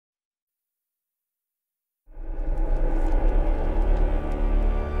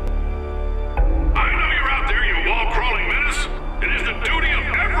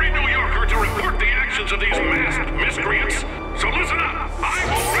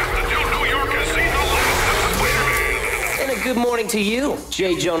good morning to you,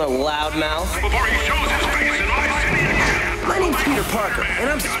 J. Jonah Loudmouth. Before he shows his face in my city again. My name's Peter Parker, and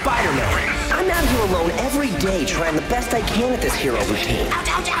I'm Spider-Man. I'm out here alone every day trying the best I can at this hero routine. Ouch,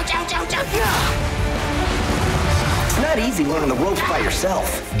 ouch, ouch, ouch, ouch, ouch. It's not easy learning the ropes by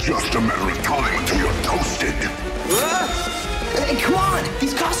yourself. Just a matter of time until you're toasted. Hey, come on!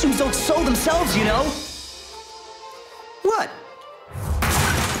 These costumes don't sew themselves, you know? What?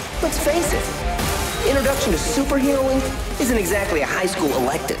 Let's face it. Introduction to superheroing isn't exactly a high school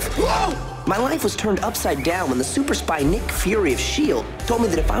elective. Whoa! My life was turned upside down when the super spy Nick Fury of S.H.I.E.L.D. told me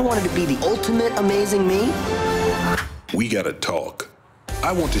that if I wanted to be the ultimate amazing me... We gotta talk.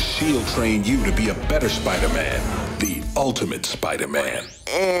 I want to S.H.I.E.L.D. train you to be a better Spider-Man. The ultimate Spider-Man.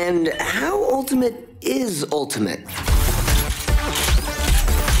 And how ultimate is ultimate?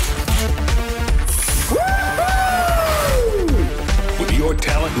 With your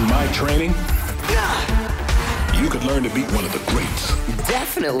talent and my training, you could learn to beat one of the greats.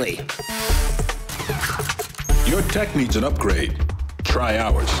 Definitely. Your tech needs an upgrade. Try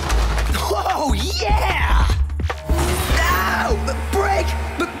ours. Oh, yeah! Ow! Break!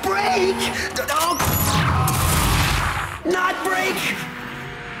 Break! Oh. Not break!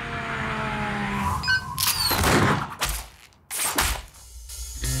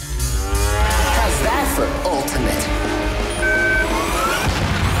 How's that for ultimate?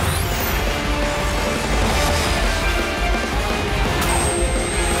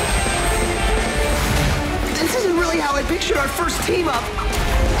 This isn't really how I pictured our first team up.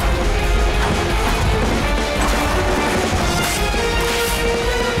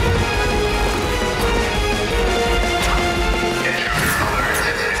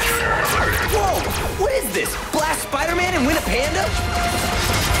 Whoa! What is this? Blast Spider-Man and win a panda?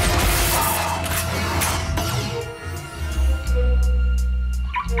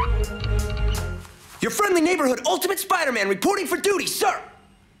 Your friendly neighborhood Ultimate Spider-Man reporting for duty, sir!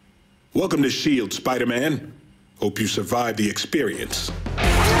 Welcome to S.H.I.E.L.D., Spider-Man. Hope you survived the experience.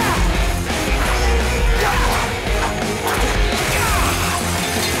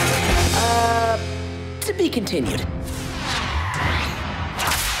 To be continued.